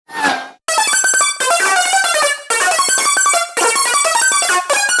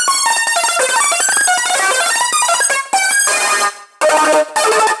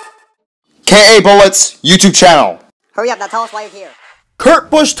KA Bullets YouTube channel. Hurry up, now tell us why you're here. Kurt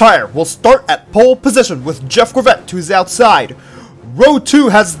Busch Tire will start at pole position with Jeff Gorvette to his outside. Row 2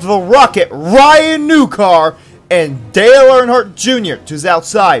 has the Rocket Ryan Newcar and Dale Earnhardt Jr. to his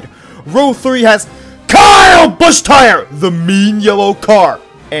outside. Row 3 has Kyle Busch Tire, the mean yellow car,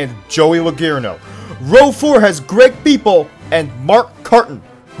 and Joey Logierno. Row 4 has Greg Beeple and Mark Carton,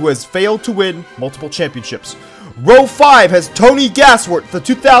 who has failed to win multiple championships. Row 5 has Tony Gassworth, the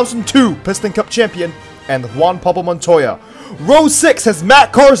 2002 Piston Cup champion, and Juan Pablo Montoya. Row 6 has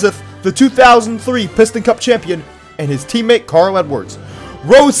Matt Kenseth, the 2003 Piston Cup champion, and his teammate Carl Edwards.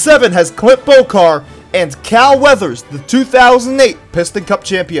 Row 7 has Clint Bokar and Cal Weathers, the 2008 Piston Cup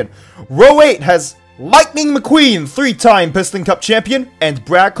champion. Row 8 has Lightning McQueen, 3-time Piston Cup champion, and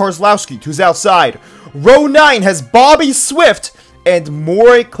Brad Keselowski to his outside. Row 9 has Bobby Swift and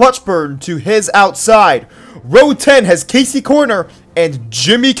Maury Clutchburn to his outside. Row 10 has Casey Corner and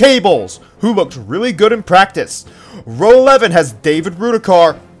Jimmy Cables, who looked really good in practice. Row 11 has David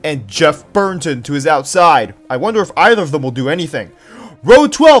Rudikar and Jeff Burnton to his outside. I wonder if either of them will do anything. Row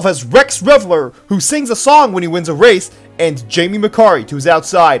 12 has Rex Revler, who sings a song when he wins a race, and Jamie McCarry to his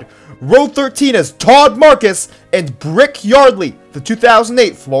outside. Row 13 has Todd Marcus and Brick Yardley, the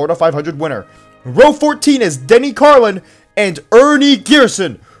 2008 Florida 500 winner. Row 14 is Denny Carlin and Ernie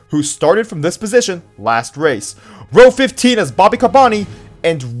Gearson, who started from this position last race. Row 15 has Bobby Carboni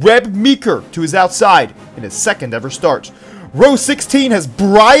and Reb Meeker to his outside in his second ever start. Row 16 has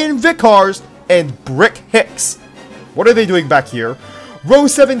Brian Vickers and Brick Hicks. What are they doing back here? Row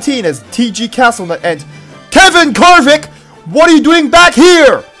 17 has TG Castlenet and Kevin Carvick. What are you doing back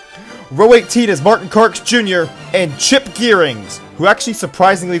here? Row 18 is Martin Karks Jr. and Chip Gearings, who actually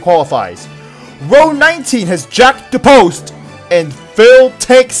surprisingly qualifies. Row 19 has Jack DePost and Phil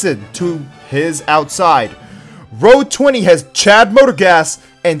Tankson to his outside. Row 20 has Chad Motorgas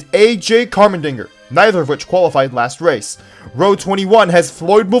and AJ Carmendinger, neither of which qualified last race. Row 21 has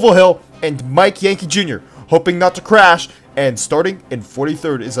Floyd Mulvihill and Mike Yankee Jr., hoping not to crash, and starting in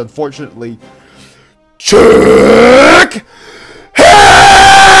 43rd is unfortunately Chuck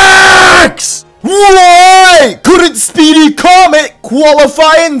Hicks! Why couldn't Speedy Comet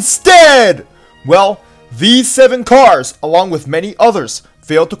qualify instead? Well, these 7 cars, along with many others,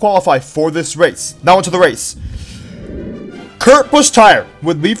 failed to qualify for this race. Now onto the race. Kurt Busch Tire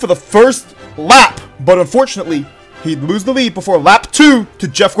would lead for the first lap, but unfortunately, he'd lose the lead before lap 2 to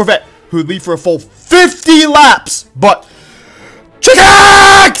Jeff Gorvette, who would lead for a full 50 laps, but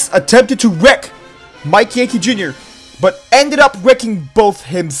Chicax attempted to wreck Mike Yankee Jr., but ended up wrecking both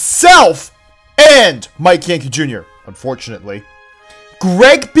himself and Mike Yankee Jr., unfortunately.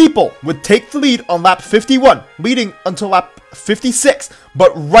 Greg Beeple would take the lead on lap 51, leading until lap 56,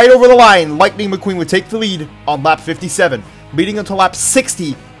 but right over the line, Lightning McQueen would take the lead on lap 57, leading until lap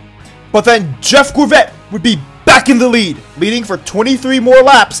 60. But then Jeff Gorvette would be back in the lead, leading for 23 more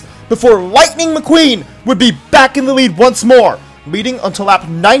laps, before Lightning McQueen would be back in the lead once more, leading until lap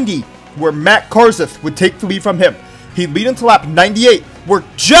 90, where Matt Kenseth would take the lead from him. He'd lead until lap 98, where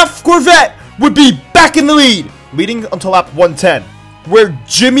Jeff Gorvette would be back in the lead, leading until lap 110. Where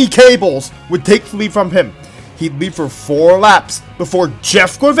Jimmy Cables would take the lead from him. He'd lead for 4 laps before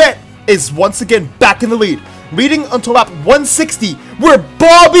Jeff Gorvette is once again back in the lead, leading until lap 160, where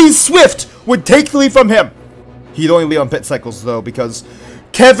Bobby Swift would take the lead from him. He'd only lead on pit cycles though, because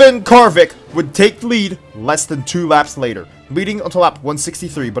Kevin Carvick would take the lead less than 2 laps later, leading until lap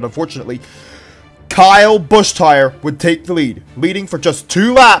 163, but unfortunately, Kyle Busch Tire would take the lead, leading for just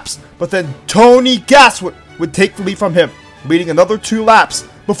 2 laps, but then Tony Gassworth would take the lead from him, leading another 2 laps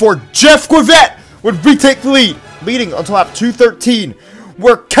before Jeff Gorvette would retake the lead, leading until lap 213,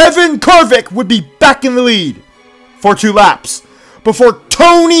 where Kevin Carvick would be back in the lead for 2 laps before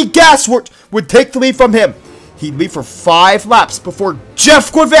Tony Gassworth would take the lead from him. He'd lead for 5 laps before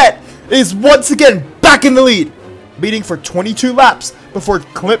Jeff Gorvette is once again back in the lead, leading for 22 laps before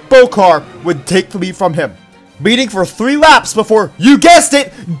Clint Bokar would take the lead from him, leading for 3 laps before, you guessed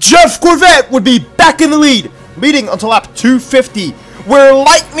it, Jeff Gorvette would be back in the lead, leading until lap 250, where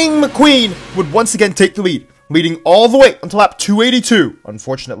Lightning McQueen would once again take the lead, leading all the way until lap 282.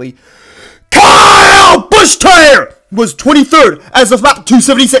 Unfortunately, Kyle Busch Tire was 23rd as of lap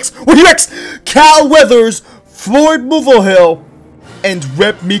 276, where he wrecks Cal Weathers, Floyd Mulvihill, and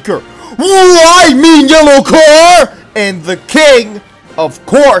Reb Meeker. Why, mean yellow car? And the king, of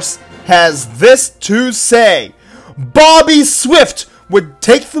course, has this to say. Bobby Swift would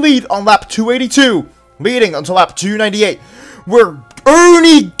take the lead on lap 282, leading until lap 298, where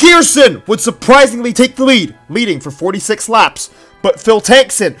Ernie Gearson would surprisingly take the lead, leading for 46 laps, but Phil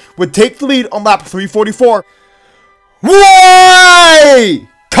Tankson would take the lead on lap 344. Why?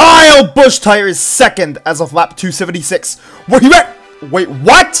 Kyle Busch-Tire is second as of lap 276. Where he went? Wait,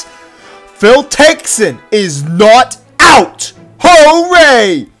 what? Phil Tankson is not out.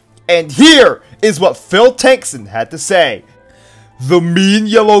 Hooray! And here is what Phil Tankson had to say. The mean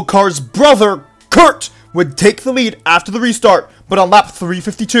yellow car's brother, Kurt, would take the lead after the restart, but on lap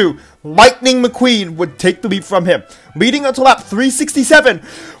 352, Lightning McQueen would take the lead from him, leading until lap 367,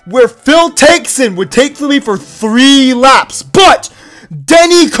 where Phil Tankson would take the lead for 3 laps, but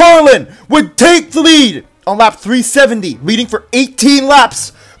Denny Carlin would take the lead on lap 370, leading for 18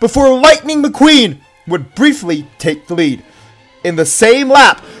 laps, before Lightning McQueen would briefly take the lead. In the same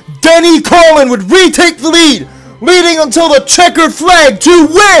lap, Denny Carlin would retake the lead, leading until the checkered flag to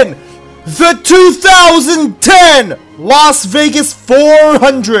win the 2010 Las Vegas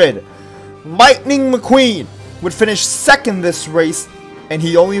 400. Lightning McQueen would finish second this race, and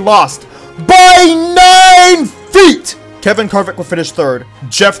he only lost by 9 feet. Kevin Harvick would finish third,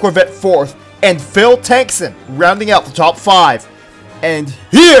 Jeff Corvette fourth, and Phil Tankson rounding out the top 5. And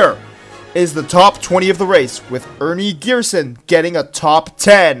here is the top 20 of the race, with Ernie Gearson getting a top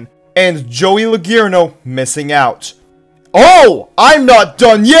 10, and Joey Logierno missing out. Oh, I'm not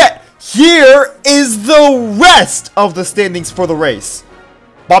done yet! Here is the rest of the standings for the race.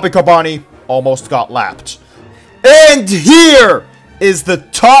 Bobby Carboni almost got lapped. And here is the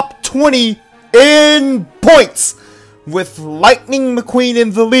top 20 in points, with Lightning McQueen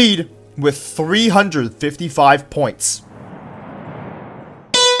in the lead with 355 points.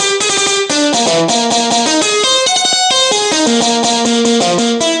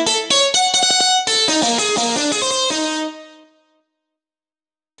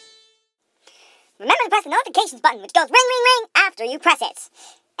 Remember to press the notifications button, which goes ring, ring, ring after you press it.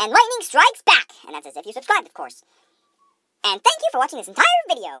 And lightning strikes back, and that's as if you subscribed, of course. And thank you for watching this entire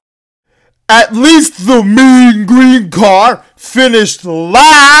video. At least the mean green car finished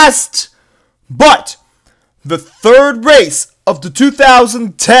last! But the third race of the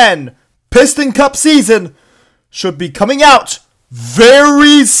 2010 Piston Cup season should be coming out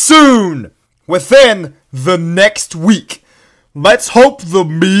very soon, within the next week. Let's hope the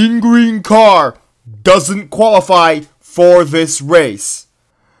mean green car doesn't qualify for this race.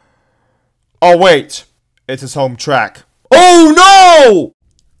 Oh wait, it's his home track. Oh no!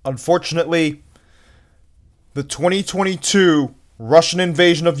 Unfortunately, the 2022 Russian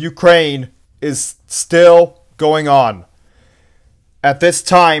invasion of Ukraine is still going on. At this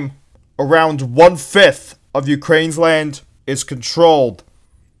time, around 1/5 of Ukraine's land is controlled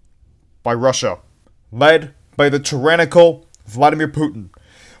by Russia, led by the tyrannical Vladimir Putin.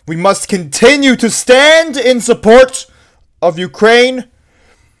 We must continue to stand in support of Ukraine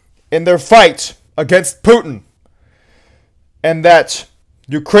in their fight against Putin, and that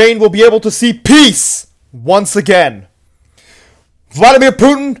Ukraine will be able to see peace once again. Vladimir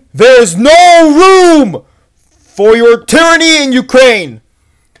Putin, there is no room for your tyranny in Ukraine.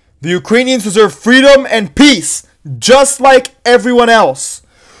 The Ukrainians deserve freedom and peace, just like everyone else.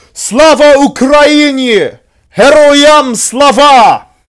 Slava Ukraini! Heroyam Slava!